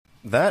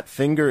That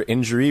finger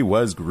injury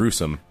was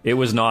gruesome. It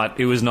was not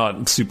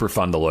super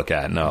fun to look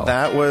at, no.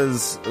 That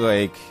was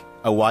like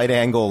a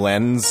wide-angle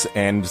lens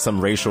and some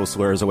racial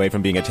slurs away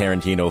from being a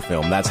Tarantino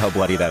film. That's how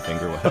bloody that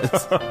finger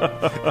was.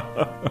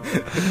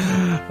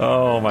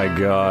 Oh, my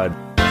God.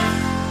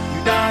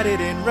 United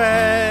in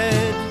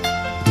red.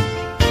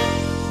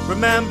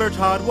 Remember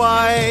Todd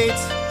White.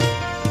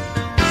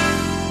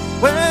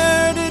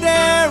 Where did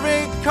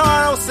Erik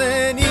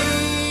Karlsson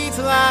eat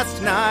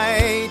last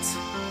night?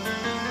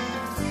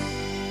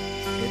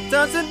 It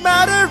doesn't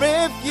matter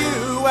if you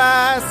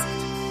asked.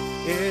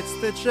 It's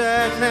the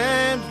Chet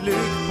and Luke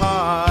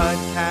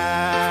podcast.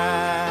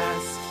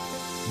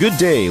 Good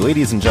day,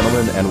 ladies and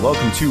gentlemen, and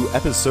welcome to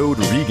episode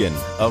Regan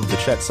of the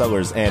Chet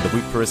Sellers and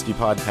Luke Peristy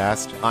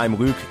podcast. I'm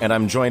Luke, and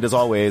I'm joined as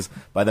always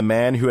by the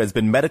man who has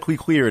been medically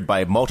cleared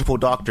by multiple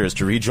doctors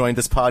to rejoin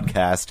this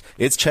podcast.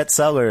 It's Chet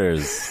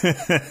Sellers.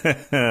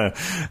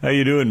 How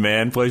you doing,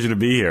 man? Pleasure to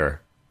be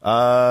here.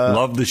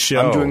 Love the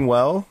show. I'm doing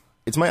well.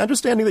 It's my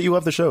understanding that you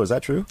love the show. Is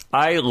that true?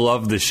 I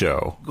love the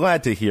show.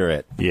 Glad to hear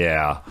it.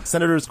 Yeah.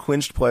 Senators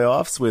clinched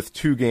playoffs with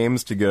 2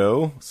 games to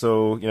go.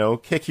 So,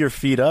 kick your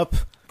feet up.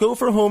 Go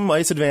for home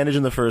ice advantage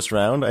in the first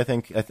round. I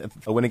think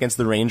a win against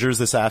the Rangers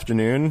this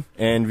afternoon,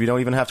 and we don't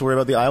even have to worry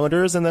about the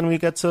Islanders, and then we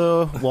get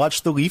to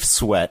watch the Leafs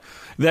sweat.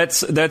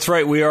 That's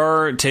right. We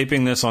are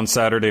taping this on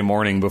Saturday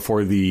morning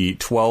before the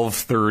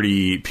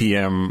 12:30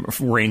 p.m.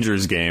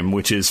 Rangers game,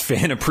 which is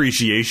Fan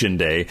Appreciation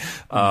Day.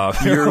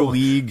 Beer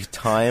league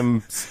time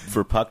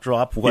for puck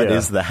drop? What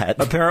is that?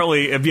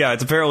 Apparently,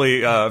 it's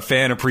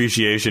Fan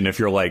Appreciation if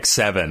you're like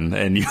 7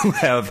 and you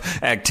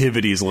have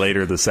activities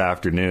later this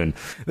afternoon.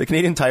 The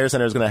Canadian Tire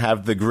Center is going to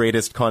have the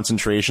greatest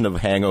concentration of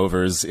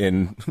hangovers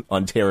in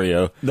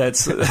Ontario.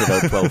 That's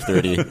about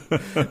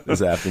 12:30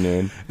 this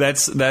afternoon.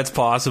 That's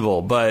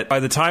possible, but by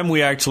the time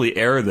we actually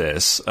air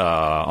this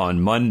on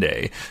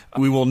Monday,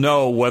 we will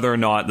know whether or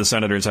not the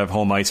Senators have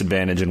home ice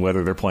advantage and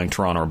whether they're playing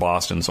Toronto or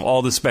Boston. So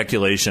all the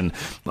speculation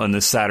on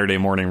this Saturday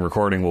morning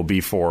recording will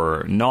be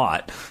for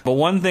naught. But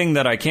one thing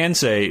that I can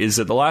say is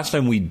that the last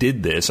time we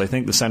did this, I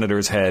think the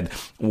Senators had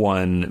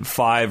won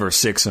 5 or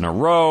 6 in a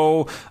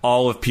row.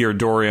 All of Pierre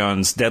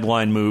Dorion's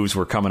deadline moves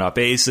were coming up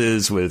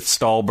aces with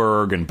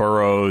Stallberg and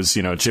Burrows,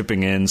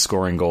 chipping in,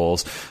 scoring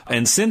goals.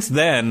 And since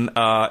then,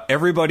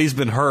 everybody's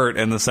been hurt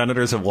and the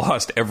Senators have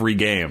lost every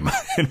game.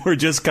 And we're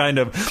just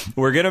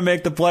we're going to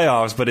make the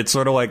playoffs, but it's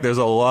sort of like there's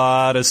a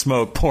lot of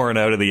smoke pouring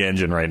out of the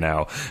engine right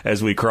now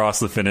as we cross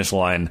the finish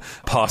line,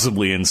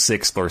 possibly in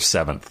 6th or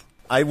 7th.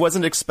 I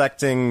wasn't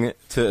expecting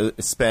to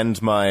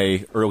spend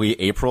my early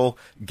April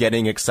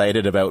getting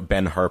excited about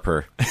Ben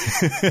Harper.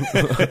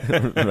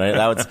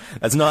 Right?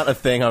 That's not a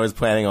thing I was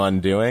planning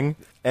on doing.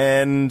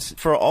 And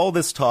for all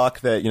this talk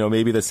that,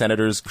 maybe the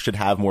Senators should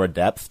have more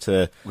depth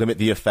to limit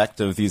the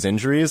effect of these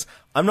injuries,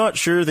 I'm not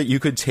sure that you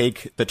could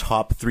take the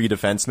top 3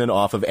 defensemen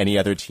off of any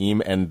other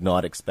team and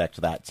not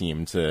expect that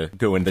team to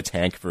go in the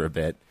tank for a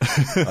bit.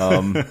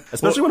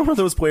 Especially when one of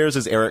those players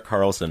is Erik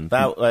Karlsson.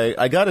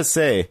 I gotta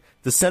say,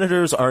 the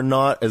Senators are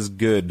not as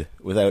good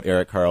without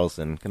Erik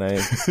Karlsson.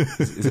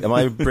 Am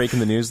I breaking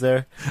the news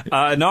there?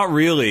 Not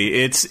really.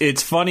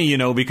 It's funny,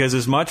 because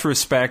as much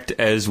respect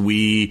as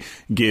we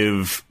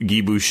give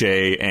Guy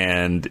Boucher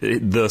and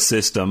the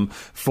system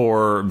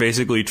for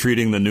basically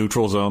treating the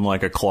neutral zone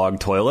like a clogged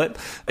toilet,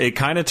 it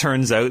kind of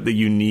turns out that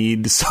you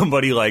need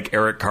somebody like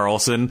Erik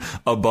Karlsson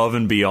above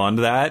and beyond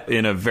that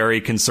in a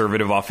very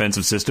conservative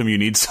offensive system. You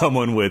need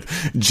someone with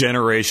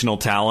generational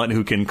talent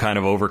who can kind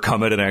of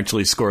overcome it and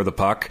actually score the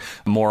puck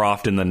more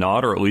often than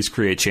not, or at least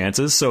create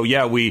chances. So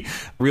yeah, we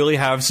really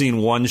have seen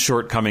one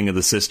shortcoming of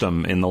the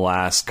system in the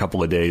last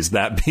couple of days,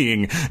 that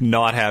being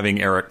not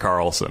having Erik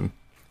Karlsson.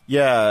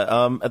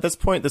 Yeah, at this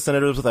point, the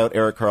Senators without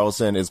Erik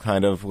Karlsson is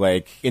kind of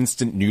like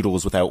instant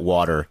noodles without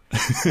water.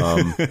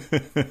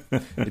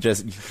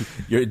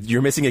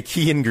 You're missing a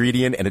key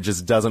ingredient, and it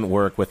just doesn't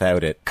work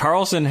without it.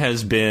 Karlsson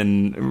has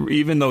been,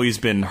 even though he's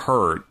been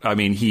hurt,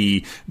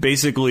 he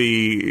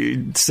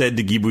basically said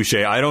to Guy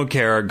Boucher, I don't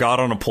care, got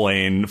on a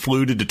plane,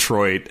 flew to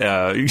Detroit,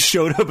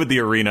 showed up at the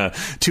arena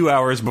 2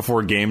 hours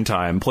before game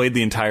time, played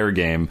the entire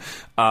game.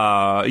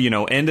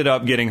 Ended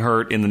up getting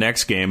hurt in the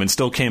next game and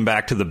still came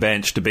back to the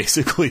bench to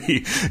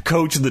basically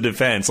coach the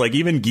defense. Like,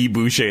 even Guy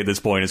Boucher at this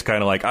point is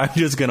kind of like, I'm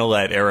just going to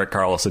let Erik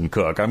Karlsson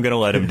cook. I'm going to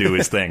let him do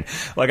his thing.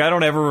 Like, I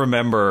don't ever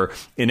remember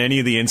in any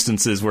of the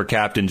instances where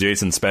Captain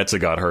Jason Spezza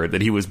got hurt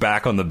that he was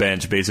back on the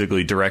bench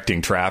basically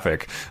directing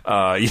traffic,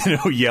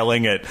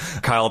 yelling at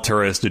Kyle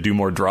Turris to do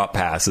more drop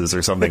passes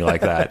or something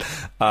like that.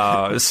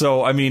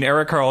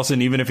 Erik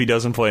Karlsson, even if he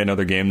doesn't play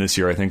another game this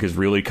year, I think has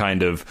really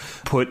kind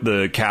of put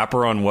the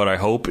capper on what I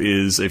hope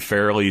is a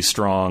fairly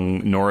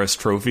strong Norris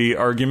Trophy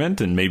argument,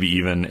 and maybe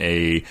even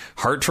a a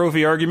Hart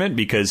Trophy argument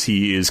because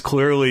he is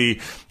clearly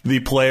the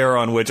player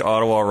on which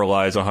Ottawa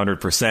relies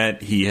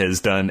 100%. He has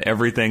done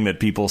everything that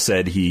people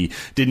said he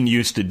didn't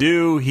used to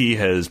do. He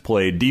has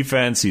played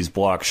defense. He's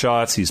blocked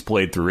shots. He's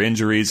played through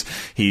injuries.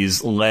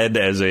 He's led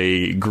as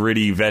a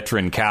gritty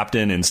veteran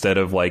captain instead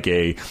of like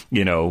a,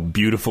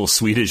 beautiful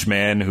Swedish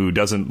man who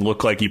doesn't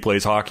look like he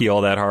plays hockey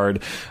all that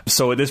hard.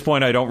 So at this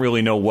point, I don't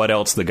really know what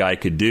else the guy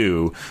could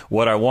do.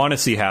 What I want to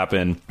see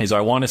happen is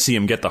I want to see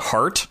him get the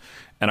Hart.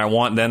 And I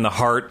want then the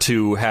Hart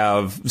to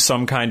have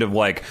some kind of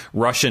like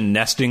Russian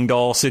nesting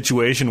doll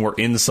situation where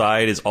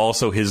inside is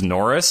also his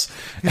Norris.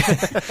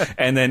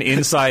 And then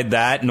inside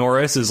that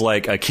Norris is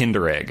like a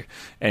Kinder Egg.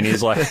 And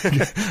he's like,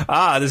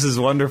 this is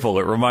wonderful.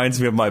 It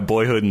reminds me of my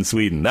boyhood in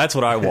Sweden. That's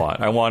what I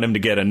want. I want him to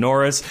get a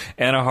Norris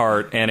and a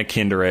Hart and a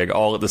Kinder Egg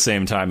all at the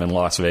same time in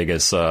Las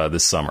Vegas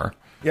this summer.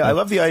 Yeah, I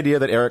love the idea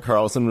that Erik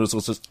Karlsson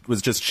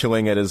was just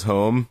chilling at his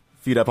home,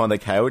 feet up on the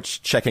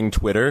couch, checking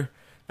Twitter.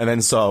 And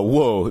then saw,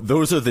 whoa,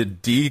 those are the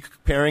D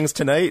pairings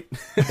tonight?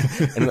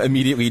 And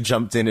immediately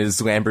jumped in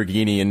his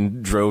Lamborghini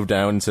and drove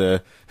down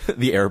to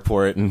the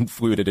airport and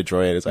flew to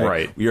Detroit. It's like,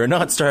 right. We are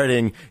not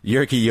starting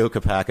Jyrki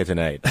Jokipaka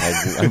tonight.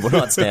 I will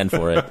not stand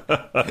for it.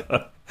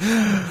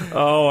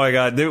 Oh, my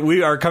God.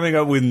 We are coming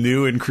up with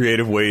new and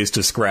creative ways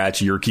to scratch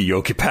Jyrki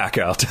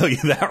Jokipaka. I'll tell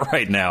you that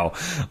right now.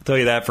 I'll tell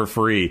you that for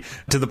free.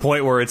 To the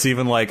point where it's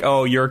even like,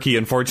 oh, Jyrki,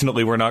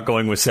 unfortunately, we're not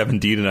going with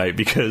 7D tonight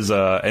because,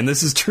 and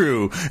this is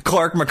true,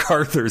 Clark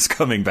MacArthur's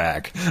coming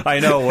back. I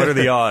know. What are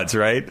the odds,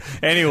 right?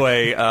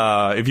 Anyway,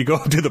 if you go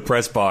up to the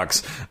press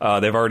box,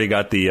 they've already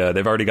got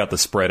the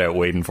spread out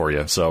waiting for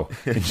you. So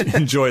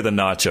enjoy the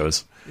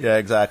nachos. Yeah,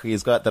 exactly.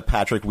 He's got the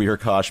Patrick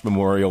Wierkosh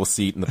Memorial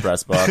seat in the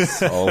press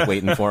box, all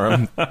waiting for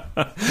him.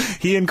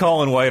 He and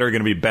Colin White are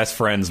going to be best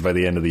friends by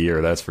the end of the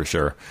year, that's for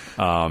sure.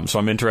 So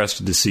I'm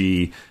interested to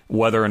see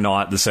whether or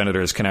not the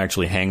Senators can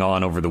actually hang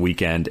on over the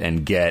weekend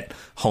and get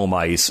home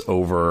ice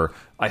over,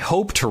 I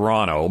hope,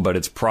 Toronto, but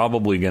it's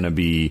probably going to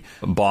be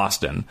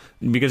Boston.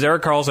 Because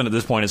Erik Karlsson at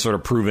this point has sort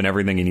of proven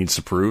everything he needs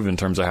to prove in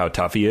terms of how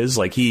tough he is.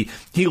 Like, he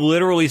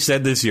literally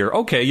said this year,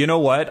 okay, you know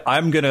what?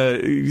 I'm going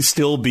to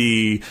still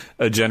be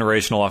a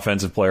generational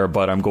offensive player,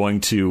 but I'm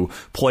going to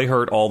play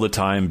hurt all the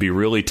time, be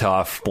really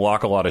tough,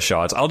 block a lot of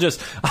shots. I'll just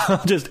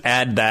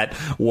add that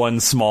one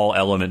small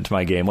element to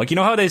my game. Like, you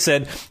know how they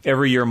said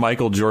every year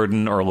Michael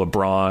Jordan or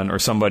LeBron or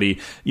somebody,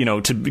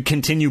 to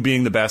continue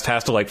being the best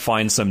has to like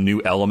find some new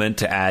element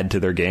to add to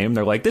their game.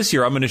 They're like, this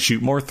year I'm going to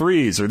shoot more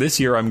threes, or this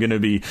year I'm going to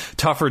be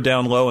tougher down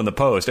low in the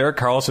post. Erik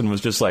Karlsson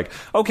was just like,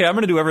 okay, I'm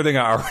going to do everything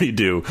I already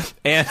do,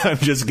 and I'm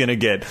just going to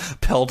get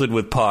pelted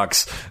with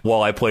pucks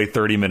while I play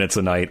 30 minutes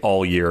a night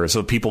all year,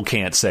 so people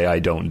can't say I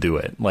don't do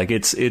it. Like,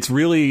 it's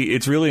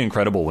really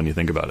incredible when you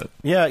think about it.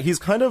 Yeah, he's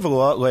kind of a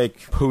lot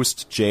like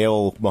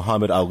post-jail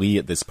Muhammad Ali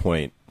at this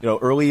point.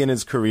 Early in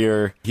his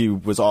career, he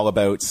was all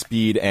about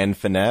speed and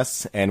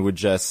finesse and would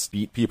just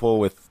beat people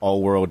with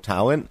all-world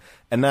talent.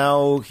 And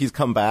now he's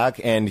come back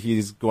and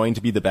he's going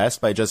to be the best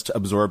by just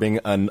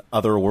absorbing an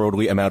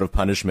otherworldly amount of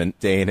punishment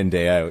day in and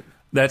day out.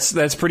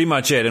 That's pretty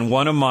much it. And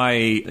one of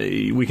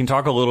we can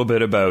talk a little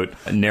bit about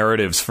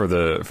narratives for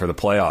the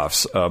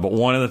playoffs. But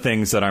one of the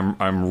things that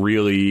I'm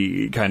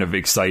really kind of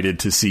excited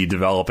to see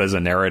develop as a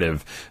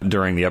narrative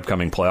during the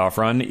upcoming playoff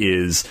run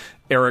is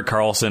Erik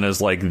Karlsson as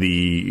like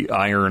the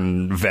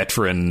iron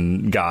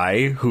veteran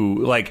guy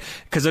who, like,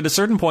 because at a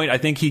certain point, I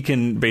think he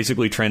can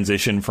basically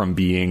transition from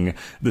being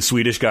the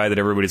Swedish guy that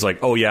everybody's like,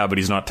 oh yeah, but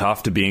he's not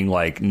tough, to being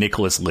like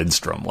Nicholas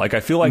Lidstrom. Like, I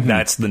feel like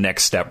that's the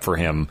next step for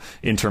him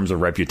in terms of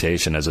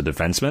reputation as a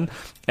defenseman.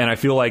 And I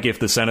feel like if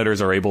the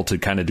Senators are able to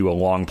kind of do a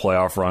long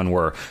playoff run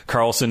where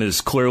Karlsson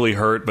is clearly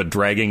hurt but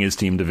dragging his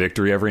team to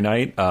victory every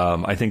night,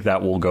 I think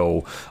that will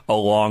go a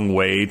long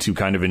way to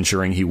kind of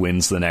ensuring he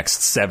wins the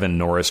next 7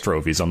 Norris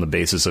trophies on the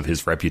basis of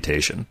his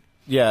reputation.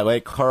 Yeah,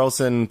 like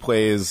Karlsson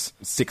plays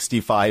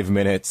 65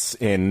 minutes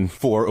in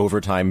 4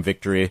 overtime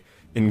victory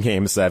in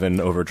Game 7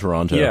 over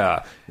Toronto.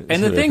 Yeah,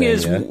 and the thing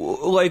is,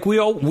 like, we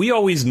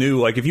always knew,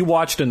 like, if you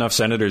watched enough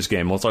Senators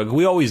game, it's like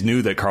we always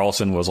knew that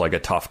Karlsson was like a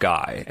tough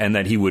guy and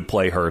that he would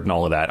play hurt and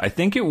all of that. I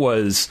think it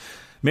was...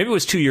 Maybe it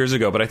was 2 years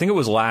ago, but I think it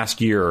was last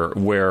year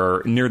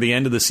where near the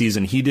end of the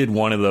season, he did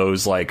one of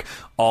those like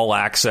all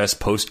access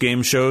post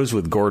game shows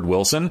with Gord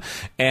Wilson.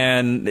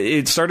 And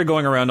it started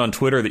going around on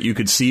Twitter that you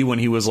could see when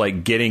he was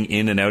like getting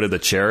in and out of the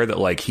chair that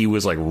like he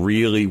was like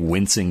really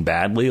wincing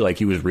badly, like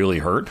he was really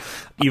hurt,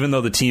 even though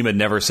the team had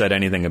never said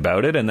anything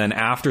about it. And then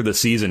after the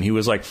season, he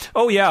was like,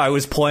 oh yeah, I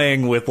was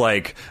playing with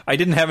like, I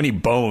didn't have any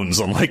bones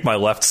on like my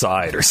left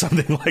side or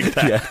something like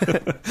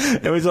that. Yeah.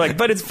 It was like,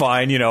 but it's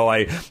fine.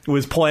 I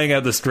was playing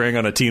out the string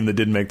on a team that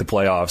didn't make the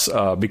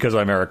playoffs because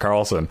I'm Erik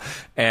Karlsson.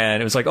 And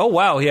it was like, oh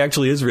wow, he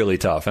actually is really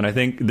tough. And I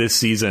think this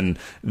season,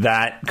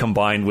 that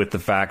combined with the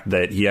fact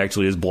that he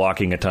actually is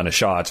blocking a ton of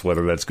shots,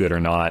 whether that's good or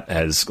not,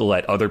 has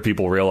let other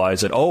people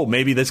realize that, oh,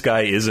 maybe this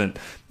guy isn't,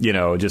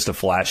 just a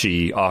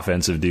flashy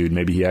offensive dude.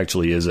 Maybe he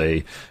actually is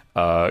a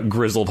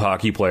grizzled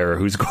hockey player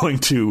who's going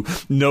to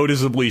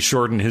noticeably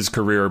shorten his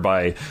career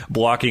by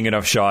blocking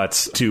enough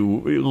shots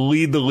to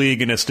lead the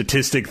league in a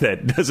statistic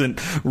that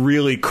doesn't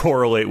really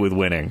correlate with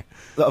winning.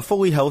 A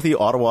fully healthy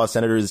Ottawa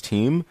Senators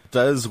team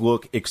does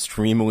look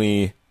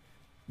extremely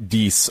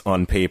decent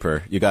on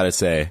paper, you gotta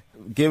say.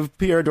 Give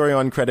Pierre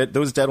Dorion credit.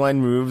 Those deadline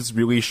moves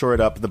really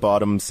shored up the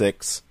bottom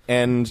six.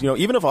 And,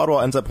 even if Ottawa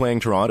ends up playing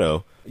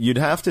Toronto, you'd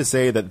have to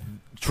say that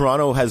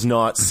Toronto has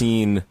not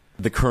seen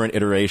the current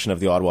iteration of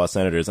the Ottawa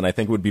Senators, and I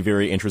think it would be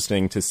very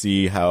interesting to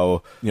see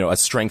how, a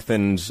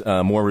strengthened,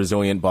 more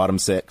resilient bottom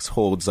six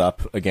holds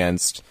up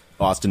against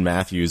Austin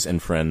Matthews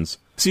and friends.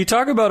 So you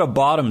talk about a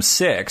bottom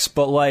six,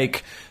 but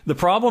the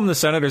problem the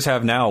Senators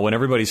have now when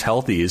everybody's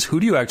healthy is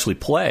who do you actually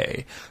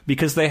play?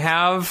 Because they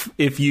have,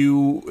 if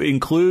you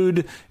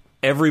include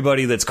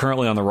everybody that's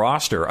currently on the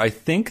roster, I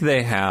think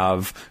they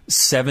have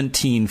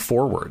 17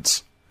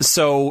 forwards.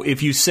 So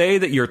if you say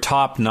that your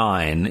top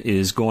 9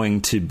 is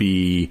going to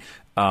be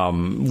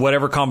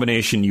whatever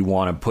combination you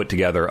want to put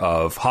together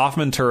of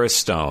Hoffman, Turris,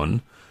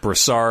 Stone,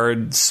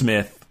 Brassard,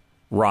 Smith,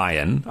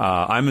 Ryan.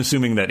 I'm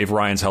assuming that if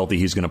Ryan's healthy,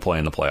 he's going to play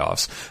in the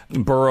playoffs.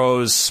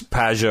 Burrows,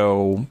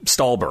 Pajot,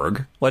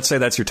 Stahlberg. Let's say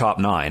that's your top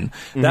 9.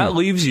 Mm-hmm. That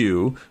leaves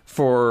you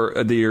for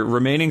the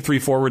remaining 3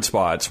 forward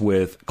spots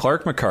with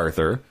Clark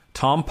MacArthur,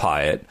 Tom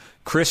Pyatt,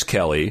 Chris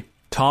Kelly,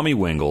 Tommy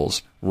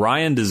Wingles,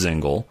 Ryan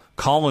Dzingel,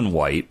 Colin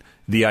White,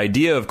 the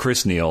idea of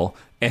Chris Neal,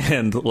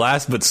 and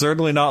last but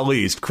certainly not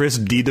least, Chris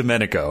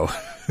DiDomenico.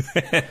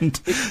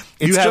 And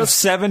you have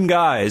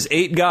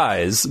 8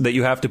 guys that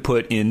you have to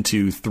put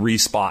into 3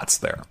 spots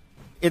there.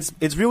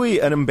 It's really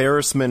an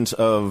embarrassment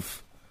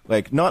of,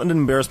 not an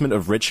embarrassment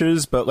of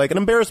riches, but an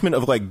embarrassment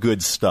of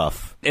good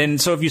stuff.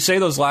 And so if you say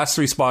those last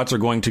 3 spots are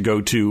going to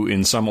go to,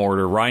 in some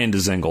order, Ryan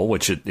Dzingel,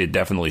 which it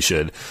definitely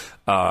should,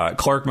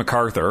 Clark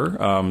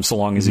MacArthur, so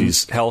long as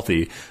he's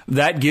healthy,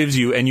 that gives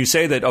you, and you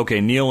say that, okay,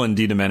 Neal and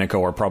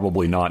DiDomenico are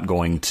probably not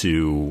going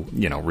to,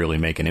 really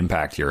make an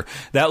impact here.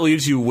 That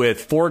leaves you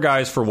with 4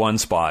 guys for 1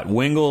 spot,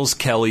 Wingles,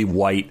 Kelly,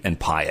 White, and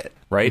Pyatt,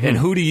 right? Mm-hmm. And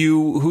who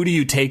do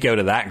you take out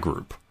of that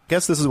group? I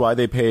guess this is why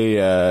they pay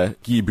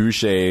Guy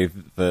Boucher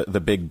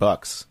the big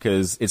bucks,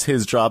 because it's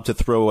his job to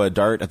throw a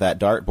dart at that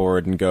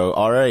dartboard and go,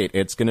 all right,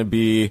 it's going to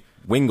be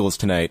Wingles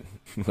tonight.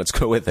 Let's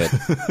go with it.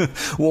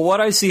 Well,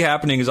 what I see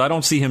happening is I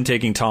don't see him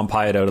taking Tom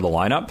Pyatt out of the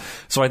lineup.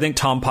 So I think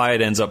Tom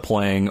Pyatt ends up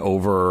playing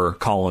over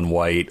Colin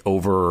White,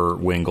 over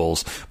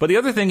Wingles. But the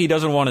other thing he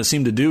doesn't want to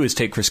seem to do is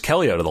take Chris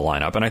Kelly out of the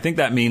lineup. And I think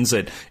that means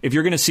that if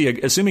you're going to see,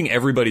 assuming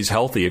everybody's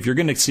healthy, if you're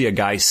going to see a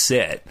guy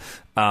sit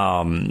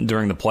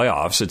during the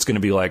playoffs, it's going to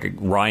be like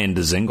Ryan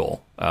Dzingel,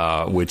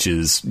 which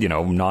is,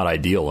 not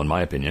ideal in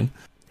my opinion.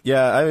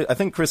 Yeah, I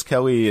think Chris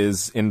Kelly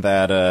is in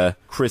that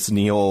Chris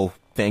Neal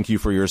thank you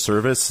for your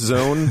service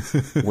zone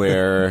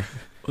where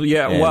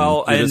you're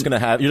just gonna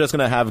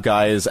have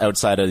guys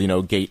outside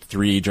of gate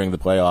 3 during the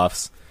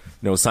playoffs,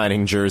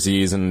 signing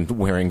jerseys and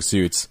wearing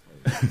suits.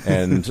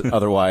 And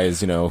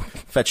otherwise,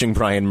 fetching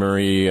Brian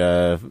Murray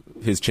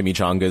his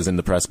chimichangas in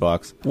the press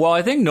box. Well,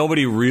 I think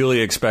nobody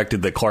really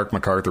expected that Clark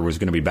MacArthur was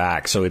going to be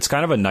back, so it's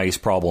kind of a nice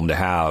problem to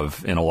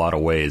have in a lot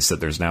of ways, that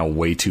there's now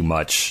way too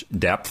much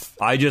depth.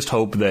 I just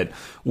hope that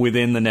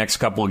within the next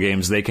couple of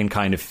games, they can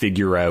kind of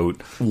figure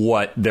out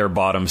what their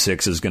bottom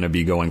 6 is going to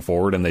be going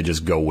forward, and they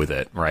just go with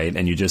it, right?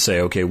 And you just say,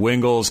 okay,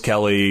 Wingles,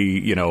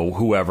 Kelly,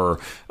 whoever,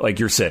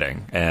 you're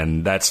sitting,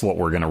 and that's what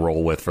we're going to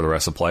roll with for the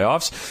rest of the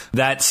playoffs.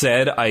 That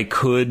said, I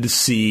could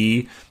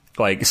see,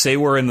 say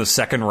we're in the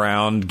second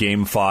round,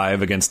 game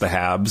 5 against the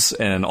Habs,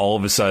 and all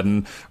of a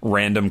sudden,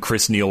 random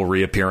Chris Neal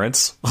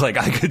reappearance. I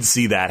could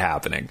see that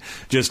happening.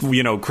 Just,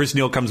 Chris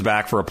Neal comes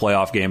back for a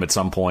playoff game at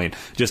some point,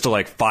 just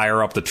to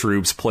fire up the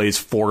troops, plays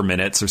 4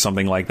 minutes or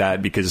something like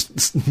that, because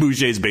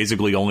Boucher's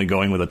basically only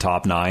going with a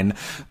top 9.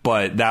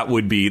 But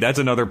that's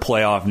another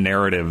playoff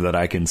narrative that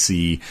I can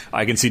see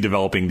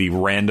developing, the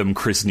random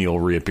Chris Neal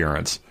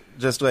reappearance.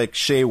 Just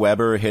Shea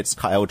Weber hits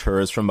Kyle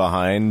Turris from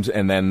behind,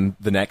 and then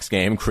the next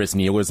game, Chris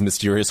Neal is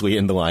mysteriously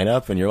in the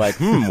lineup, and you're like,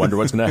 wonder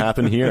what's going to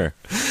happen here.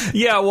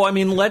 Yeah, well, I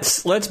mean,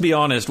 let's be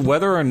honest.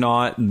 Whether or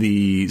not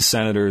the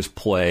Senators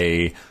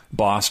play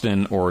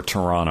Boston or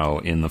Toronto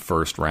in the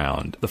first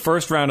round of the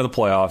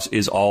playoffs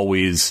is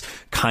always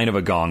kind of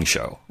a gong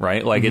show,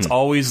 right? It's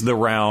always the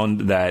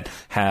round that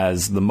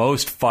has the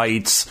most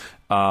fights,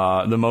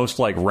 the most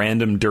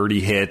random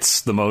dirty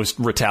hits, the most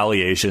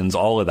retaliations,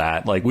 all of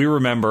that. We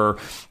remember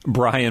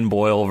Brian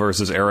Boyle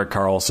versus Erik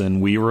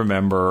Karlsson. We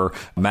remember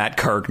Matt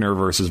Karkner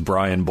versus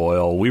Brian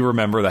Boyle. We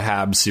remember the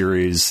Habs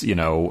series,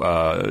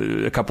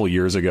 a couple of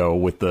years ago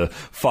with the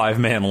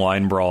 5-man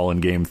line brawl in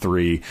game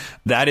 3.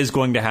 That is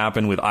going to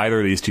happen with either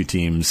of these two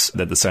teams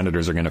that the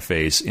Senators are going to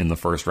face in the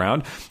first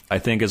round. I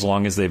think as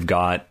long as they've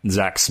got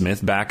Zach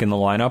Smith back in the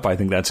lineup, I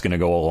think that's going to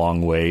go a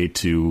long way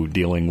to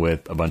dealing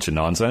with a bunch of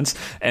nonsense.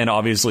 And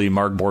obviously,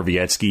 Mark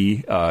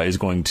Borowiecki is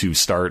going to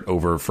start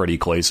over Freddie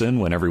Claesson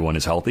when everyone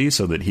is healthy,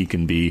 so that he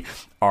can be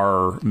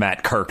our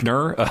Matt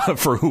Karkner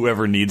for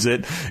whoever needs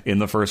it in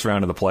the first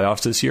round of the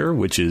playoffs this year,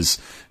 which is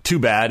too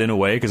bad in a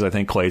way because I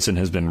think Claesson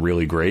has been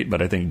really great,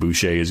 but I think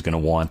Boucher is going to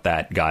want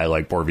that guy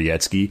like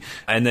Borowiecki.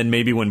 And then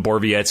maybe when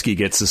Borowiecki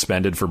gets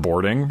suspended for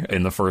boarding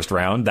in the first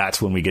round,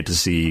 that's when we get to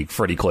see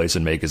Freddie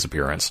Claesson make his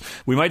appearance.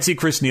 We might see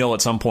Chris Neil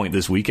at some point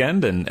this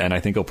weekend, and I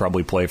think he'll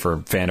probably play for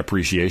Fan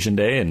Appreciation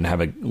Day and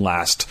have a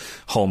last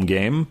home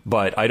game,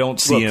 but I don't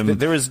see him.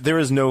 There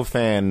is no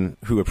fan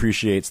who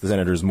appreciates the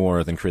Senators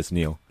more than Chris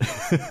Neil.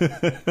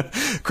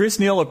 Chris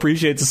Neil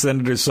appreciates the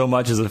Senators so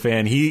much as a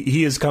fan.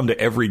 He has come to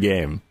every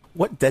game.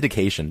 What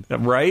dedication,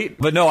 right?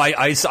 But no,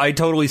 I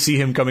totally see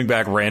him coming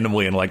back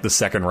randomly in like the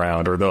second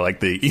round or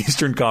the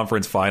Eastern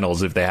Conference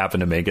Finals if they happen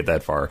to make it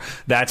that far.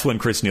 That's when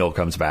Chris Neil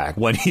comes back,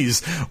 when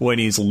he's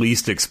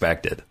least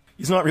expected.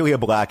 He's not really a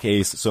black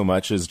ace so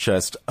much as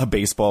just a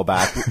baseball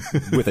bat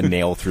with a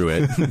nail through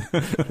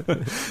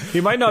it.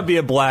 He might not be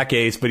a black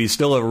ace, but he's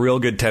still a real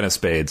good 10 of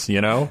spades, you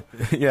know?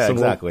 Yeah, so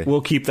exactly. We'll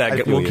keep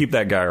that. We'll keep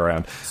that guy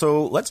around.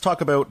 So let's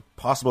talk about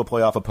possible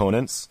playoff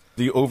opponents.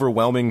 The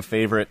overwhelming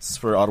favorites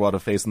for Ottawa to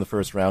face in the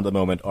first round at the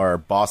moment are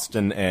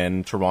Boston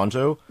and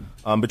Toronto.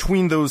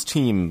 Between those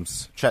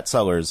teams, Chet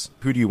Sellers,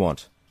 who do you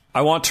want?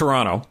 I want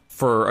Toronto.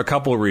 For a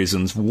couple of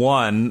reasons.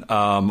 One,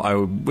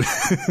 I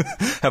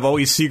have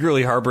always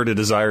secretly harbored a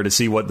desire to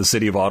see what the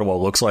city of Ottawa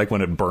looks like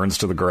when it burns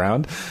to the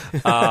ground.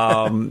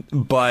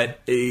 But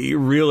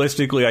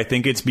realistically, I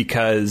think it's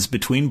because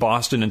between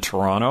Boston and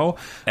Toronto,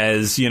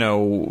 as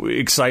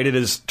excited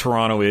as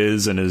Toronto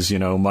is, and as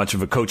much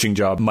of a coaching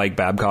job Mike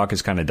Babcock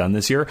has kind of done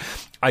this year,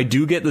 I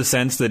do get the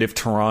sense that if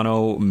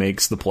Toronto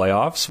makes the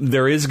playoffs,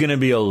 there is going to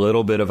be a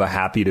little bit of a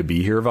happy to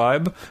be here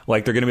vibe.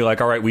 Like they're going to be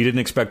like, all right, we didn't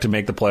expect to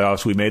make the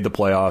playoffs. We made the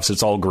playoffs.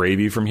 It's all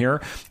gravy from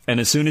here. And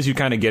as soon as you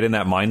kind of get in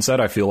that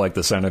mindset, I feel like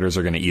the Senators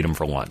are going to eat them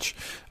for lunch.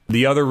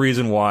 The other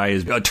reason why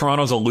is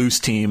Toronto's a loose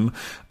team.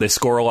 They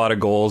score a lot of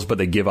goals, but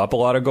they give up a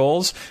lot of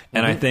goals.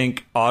 And I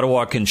think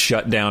Ottawa can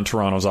shut down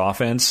Toronto's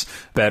offense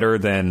better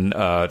than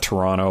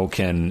Toronto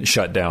can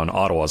shut down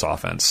Ottawa's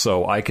offense.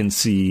 So I can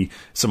see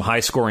some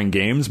high-scoring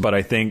games, but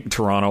I think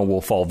Toronto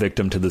will fall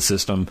victim to the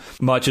system,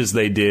 much as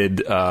they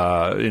did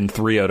in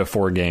 3 out of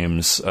 4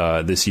 games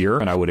this year.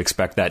 And I would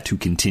expect that to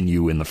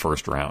continue in the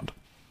first round.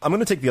 I'm going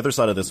to take the other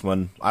side of this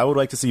one. I would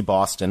like to see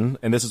Boston,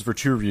 and this is for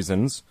 2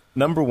 reasons.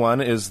 Number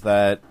one is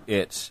that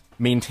it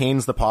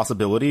maintains the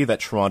possibility that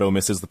Toronto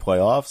misses the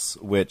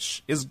playoffs,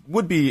 which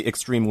would be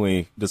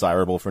extremely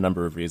desirable for a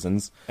number of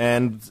reasons.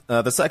 And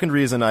the second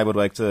reason I would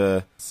like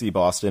to see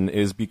Boston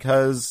is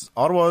because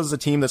Ottawa is a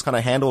team that's kind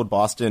of handled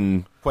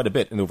Boston quite a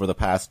bit over the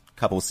past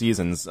couple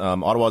seasons.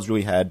 Ottawa's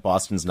really had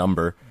Boston's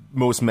number,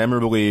 most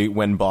memorably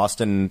when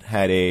Boston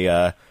had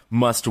a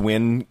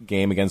must-win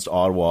game against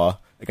Ottawa,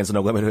 against an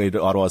eliminated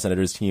Ottawa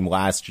Senators team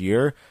last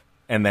year,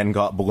 and then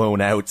got blown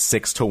out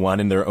 6-1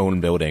 in their own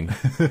building.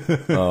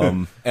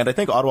 And I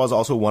think Ottawa's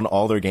also won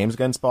all their games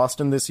against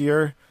Boston this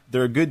year.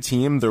 They're a good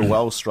team. They're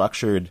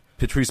well-structured.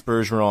 Patrice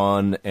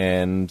Bergeron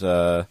and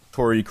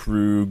Torrey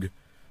Krug.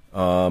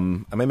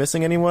 Am I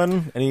missing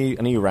anyone?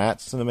 Any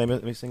rats? Am I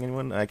missing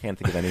anyone? I can't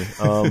think of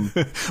any.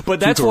 But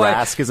that's why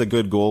Rask is a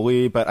good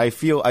goalie, but I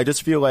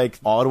just feel like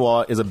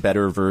Ottawa is a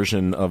better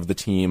version of the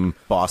team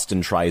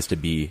Boston tries to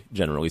be,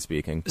 generally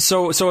speaking.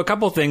 So a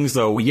couple things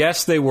though.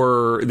 Yes, they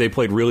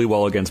played really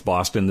well against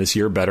Boston this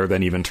year, better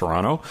than even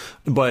Toronto.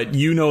 But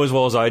you know as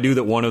well as I do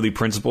that one of the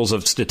principles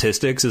of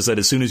statistics is that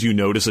as soon as you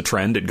notice a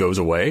trend, it goes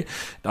away.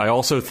 I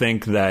also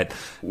think that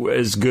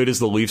as good as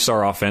the Leafs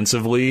are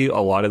offensively, a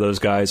lot of those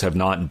guys have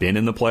not been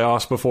in the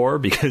playoffs before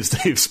because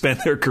they've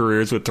spent their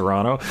careers with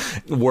Toronto,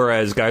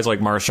 whereas guys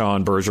like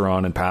Marchand,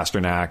 Bergeron, and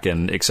Pasternak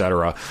and et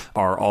cetera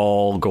are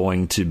all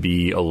going to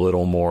be a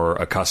little more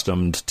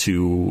accustomed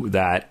to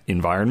that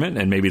environment,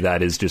 and maybe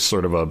that is just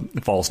sort of a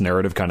false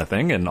narrative kind of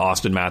thing, and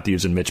Austin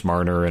Matthews and Mitch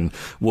Marner and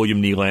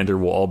William Nylander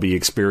will all be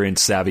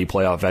experienced, savvy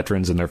playoff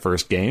veterans in their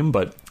first game,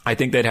 but I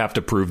think they'd have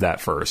to prove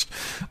that first.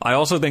 I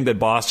also think that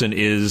Boston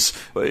is,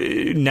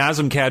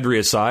 Nazem Kadri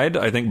aside,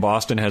 I think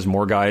Boston has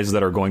more guys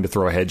that are going to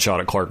throw a headshot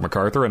at Clark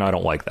MacArthur, and I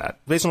don't like that.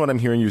 Based on what I'm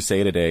hearing you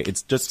say today,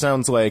 it just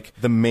sounds like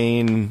the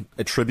main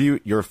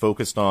attribute you're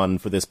focused on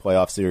for this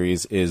playoff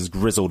series is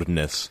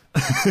grizzledness.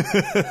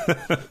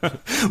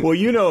 Well,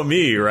 you know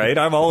me, right?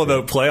 I'm all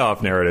about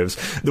playoff narratives.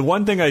 The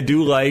one thing I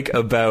do like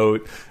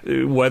about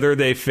whether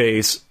they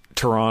face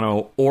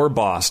Toronto or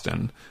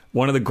Boston,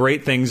 one of the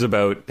great things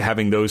about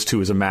having those two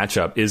as a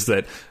matchup is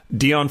that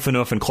Dion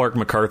Phaneuf and Clark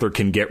MacArthur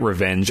can get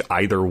revenge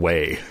either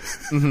way.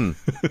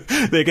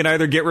 Mm-hmm. They can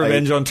either get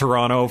revenge on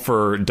Toronto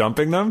for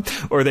dumping them,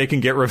 or they can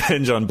get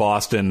revenge on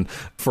Boston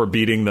for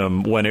beating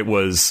them when it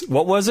was...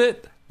 What was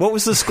it? What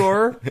was the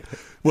score?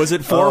 Was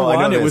it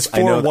 4-1? It was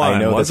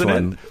 4-1,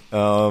 wasn't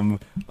it?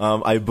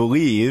 I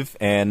believe,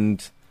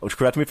 and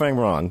correct me if I'm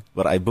wrong,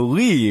 but I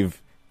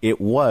believe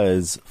it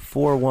was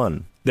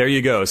 4-1. There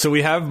you go. So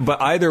we have,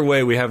 but either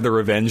way, we have the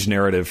revenge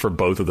narrative for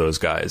both of those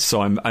guys.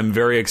 So I'm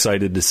very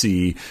excited to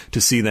see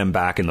them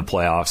back in the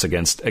playoffs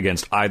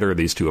against either of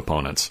these two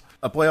opponents.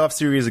 A playoff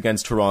series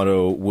against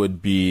Toronto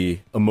would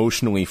be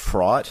emotionally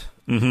fraught.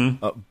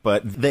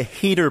 But the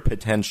hater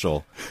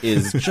potential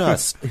is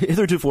just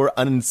hitherto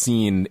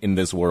unseen in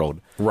this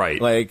world.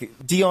 Right. Like,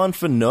 Dion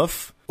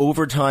Phaneuf,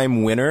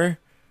 overtime winner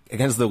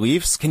against the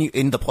Leafs.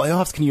 In the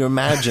playoffs, can you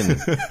imagine?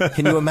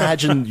 Can you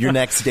imagine your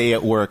next day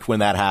at work when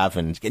that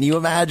happened? Can you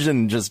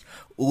imagine just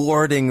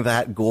lording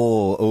that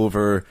goal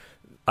over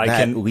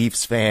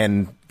Leafs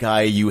fan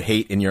guy you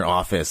hate in your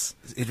office?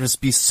 It'd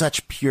just be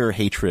such pure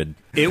hatred.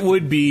 It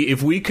would be,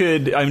 if we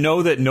could, I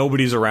know that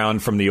nobody's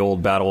around from the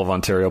old Battle of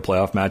Ontario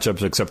playoff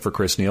matchups except for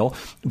Chris Neal,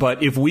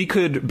 but if we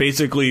could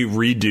basically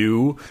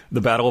redo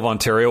the Battle of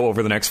Ontario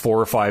over the next 4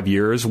 or 5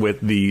 years with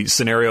the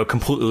scenario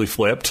completely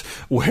flipped,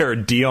 where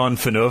Dion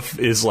Phaneuf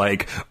is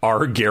like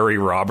our Gary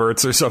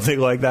Roberts or something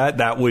like that,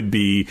 that would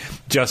be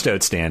just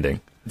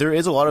outstanding. There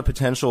is a lot of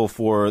potential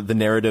for the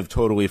narrative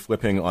totally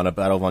flipping on a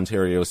Battle of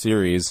Ontario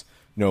series,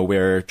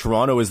 where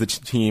Toronto is the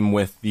team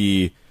with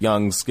the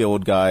young,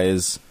 skilled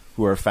guys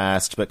who are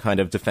fast but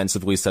kind of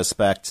defensively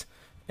suspect,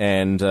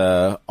 and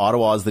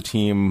Ottawa is the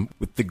team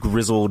with the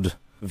grizzled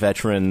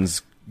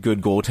veterans,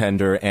 good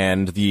goaltender,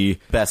 and the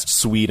best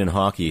Swede in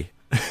hockey.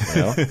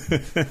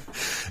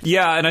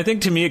 Yeah, and I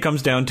think to me it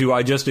comes down to,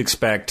 I just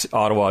expect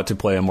Ottawa to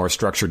play a more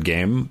structured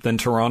game than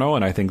Toronto,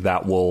 and I think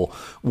that will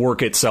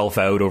work itself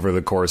out over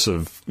the course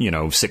of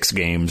 6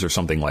 games or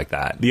something like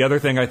that. The other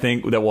thing I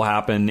think that will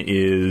happen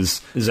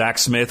is Zach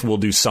Smith will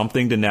do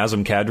something to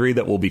Nazem Kadri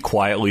that will be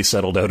quietly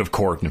settled out of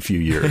court in a few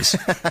years.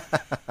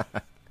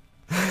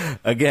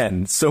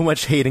 Again, so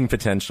much hating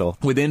potential.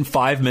 Within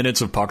 5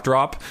 minutes of puck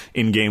drop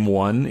in Game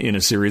 1 in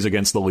a series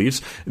against the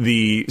Leafs,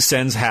 the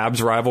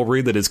Sens-Habs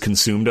rivalry that has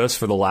consumed us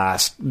for the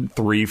last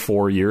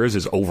 3-4 years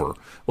is over.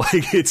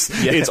 Like,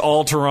 it's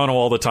all Toronto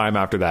all the time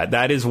after that.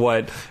 That is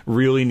what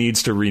really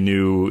needs to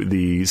renew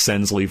the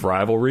Sens-Leaf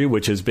rivalry,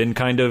 which has been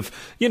kind of,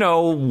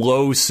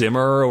 low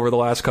simmer over the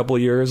last couple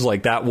of years.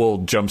 Like, that will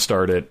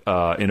jumpstart it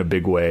in a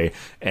big way.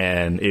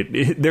 And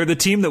they're the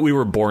team that we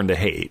were born to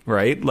hate,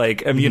 right?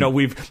 Like, I mean,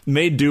 we've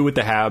made do with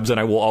the Habs, and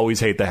I will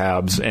always hate the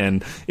Habs.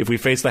 And if we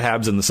face the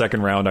Habs in the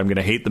second round, I'm going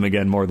to hate them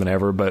again more than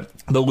ever. But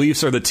the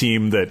Leafs are the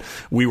team that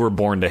we were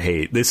born to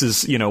hate. This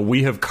is,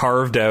 we have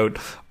carved out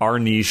our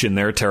niche in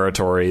their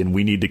territory, and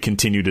we need to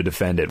continue to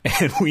defend it.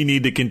 And we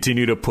need to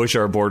continue to push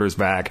our borders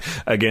back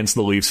against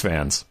the Leafs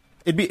fans.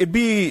 It'd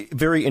be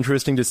very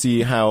interesting to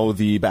see how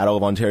the Battle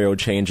of Ontario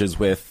changes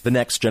with the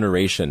next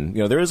generation.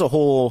 There's a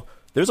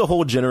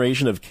whole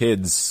generation of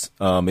kids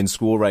in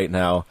school right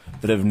now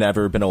that have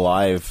never been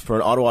alive for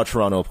an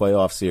Ottawa-Toronto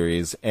playoff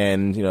series,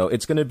 and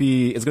it's going to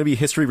be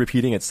history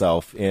repeating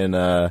itself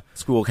in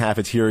school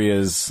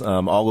cafeterias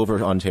all over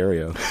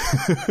Ontario.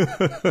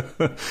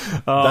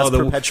 That's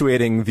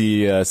perpetuating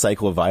the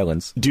cycle of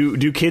violence.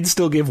 Do kids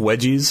still give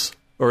wedgies,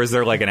 or is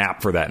there like an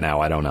app for that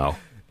now? I don't know.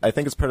 I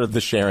think it's part of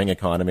the sharing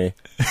economy.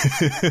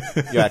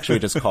 You actually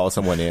just call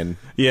someone in.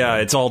 Yeah,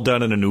 it's all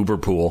done in an Uber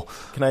pool.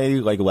 Can I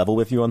level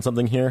with you on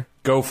something here?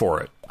 Go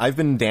for it. I've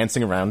been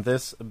dancing around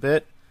this a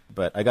bit,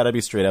 but I gotta be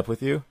straight up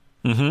with you.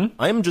 Mm-hmm.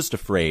 I'm just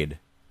afraid.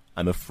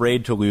 I'm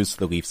afraid to lose to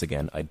the Leafs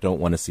again. I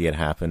don't want to see it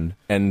happen.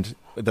 And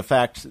the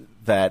fact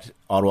that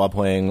Ottawa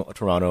playing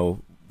Toronto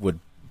would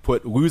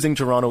put losing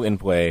Toronto in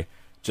play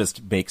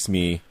just makes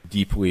me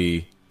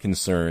deeply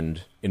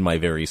concerned in my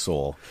very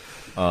soul.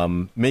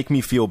 Make me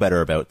feel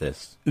better about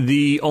this.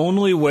 The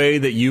only way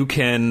that you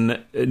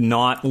can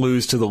not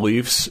lose to the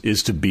Leafs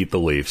is to beat the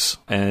Leafs.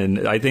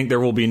 And I think there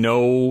will be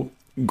no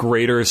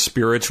greater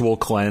spiritual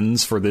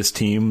cleanse for this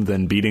team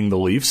than beating the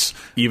Leafs.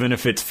 Even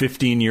if it's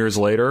 15 years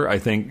later, I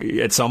think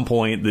at some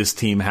point this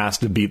team has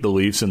to beat the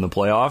Leafs in the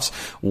playoffs.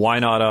 Why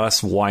not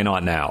us? Why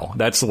not now?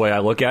 That's the way I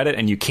look at it,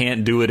 and you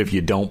can't do it if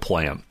you don't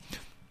play them.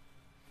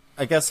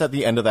 I guess at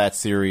the end of that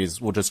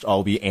series, we'll just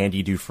all be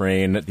Andy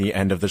Dufresne at the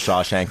end of the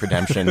Shawshank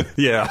Redemption.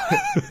 Yeah,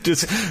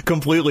 just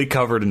completely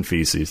covered in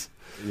feces.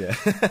 Yeah.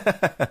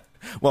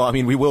 Well, I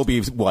mean, we will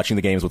be watching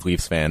the games with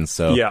Leafs fans,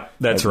 so... Yeah,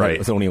 that's right.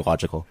 It's only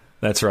logical.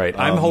 That's right.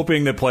 I'm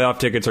hoping that playoff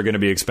tickets are going to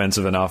be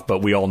expensive enough,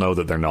 but we all know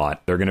that they're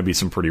not. They're going to be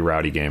some pretty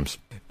rowdy games.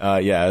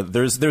 Yeah,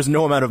 there's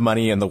no amount of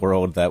money in the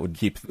world that would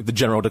keep the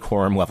general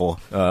decorum level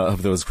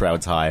of those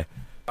crowds high.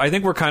 I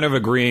think we're kind of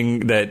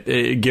agreeing that,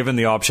 given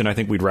the option, I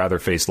think we'd rather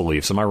face the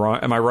Leafs. Am I wrong?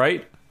 Am I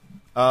right?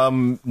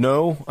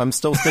 No, I'm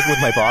still sticking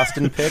with my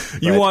Boston pick.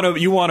 You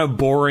want a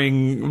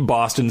boring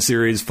Boston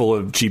series full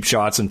of cheap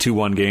shots and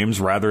 2-1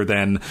 games rather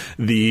than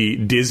the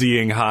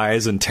dizzying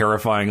highs and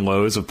terrifying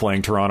lows of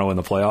playing Toronto in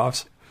the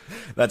playoffs?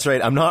 That's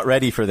right. I'm not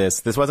ready for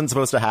this. This wasn't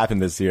supposed to happen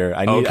this year.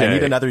 I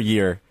need another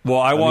year. Well,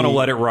 I want to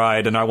let it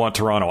ride, and I want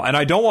Toronto. And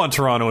I don't want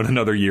Toronto in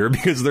another year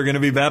because they're going to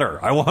be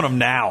better. I want them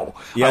now.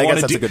 Yeah, I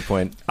guess that's a good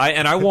point.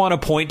 I want to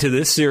point to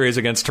this series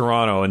against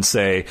Toronto and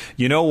say,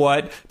 you know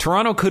what?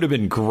 Toronto could have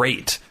been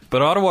great,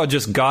 but Ottawa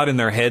just got in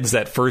their heads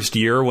that first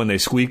year when they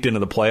squeaked into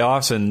the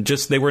playoffs, and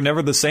just they were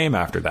never the same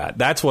after that.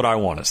 That's what I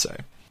want to say.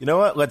 You know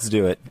what? Let's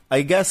do it.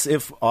 I guess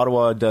if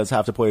Ottawa does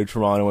have to play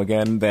Toronto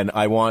again, then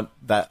I want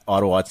that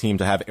Ottawa team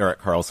to have Erik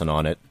Karlsson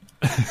on it.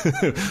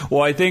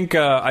 Well, I think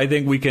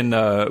we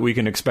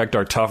can expect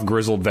our tough,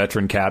 grizzled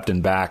veteran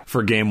captain back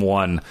for game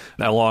 1,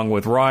 along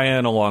with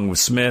Ryan, along with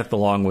Smith,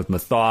 along with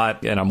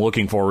Mathot, and I'm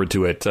looking forward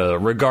to it,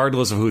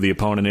 regardless of who the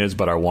opponent is,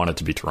 but I want it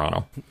to be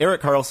Toronto.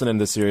 Erik Karlsson in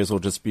this series will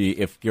just be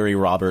if Gary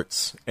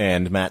Roberts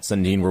and Matt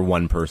Sundin were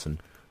one person.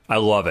 I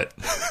love it.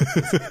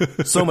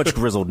 So much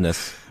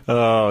grizzledness.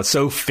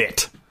 So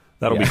fit.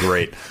 That'll be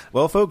great.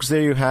 Well, folks,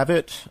 there you have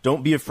it.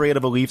 Don't be afraid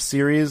of a Leaf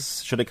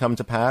series, should it come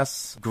to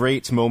pass.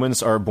 Great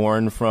moments are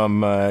born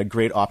from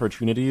great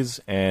opportunities,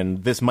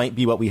 and this might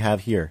be what we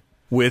have here.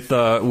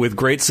 With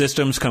great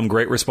systems come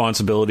great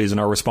responsibilities,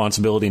 and our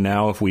responsibility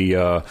now, if we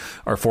are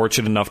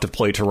fortunate enough to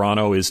play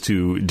Toronto, is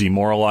to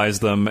demoralize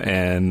them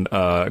and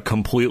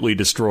completely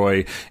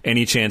destroy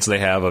any chance they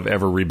have of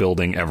ever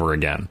rebuilding ever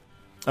again.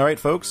 All right,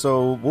 folks,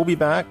 so we'll be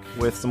back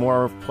with some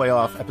more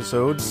playoff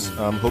episodes,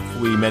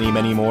 hopefully many,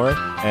 many more.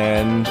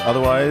 And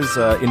otherwise,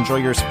 enjoy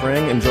your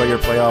spring, enjoy your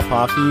playoff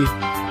hockey.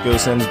 Go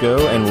Sens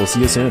go, and we'll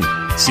see you soon.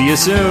 See you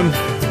soon.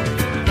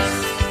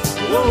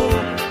 Whoa,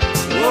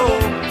 whoa,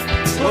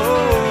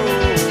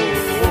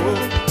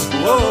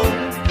 whoa,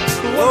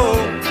 whoa,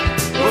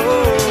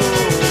 whoa.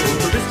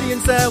 Peristy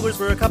and Sellers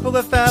were a couple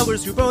of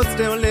fellers who both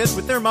still live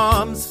with their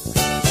moms.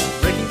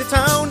 Breaking the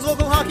town's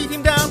local hockey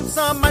team down with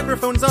some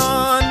microphones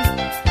on.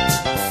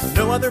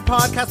 No other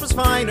podcast was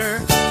finer,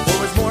 or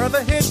was more of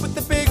a hit with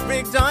the big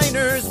rig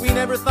diners. We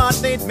never thought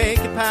they'd make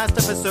it past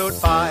episode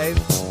 5.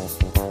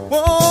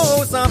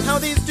 Whoa, somehow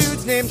these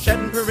dudes named Chet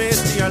and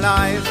Peristy are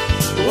live.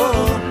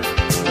 Whoa,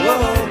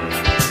 whoa,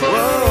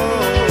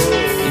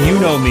 whoa. You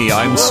know me,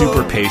 I'm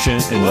super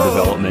patient in the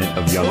development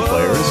of young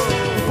players,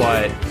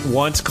 but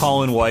once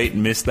Colin White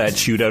missed that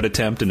shootout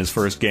attempt in his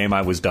first game,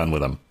 I was done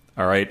with him.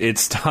 All right,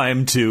 it's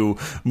time to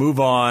move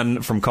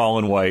on from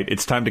Colin White.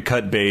 It's time to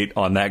cut bait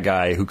on that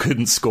guy who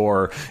couldn't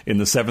score in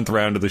the 7th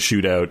round of the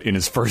shootout in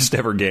his first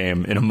ever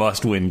game, in a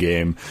must-win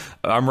game.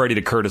 I'm ready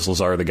to Curtis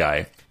Lazar the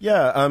guy.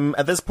 Yeah,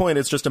 at this point,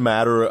 it's just a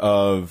matter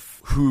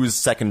of whose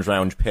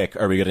second-round pick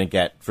are we going to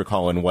get for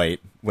Colin White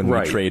when we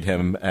trade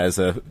him as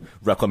a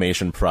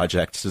reclamation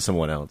project to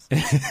someone else.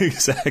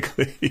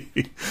 Exactly.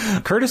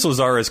 Curtis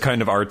Lazar is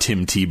kind of our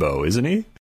Tim Tebow, isn't he?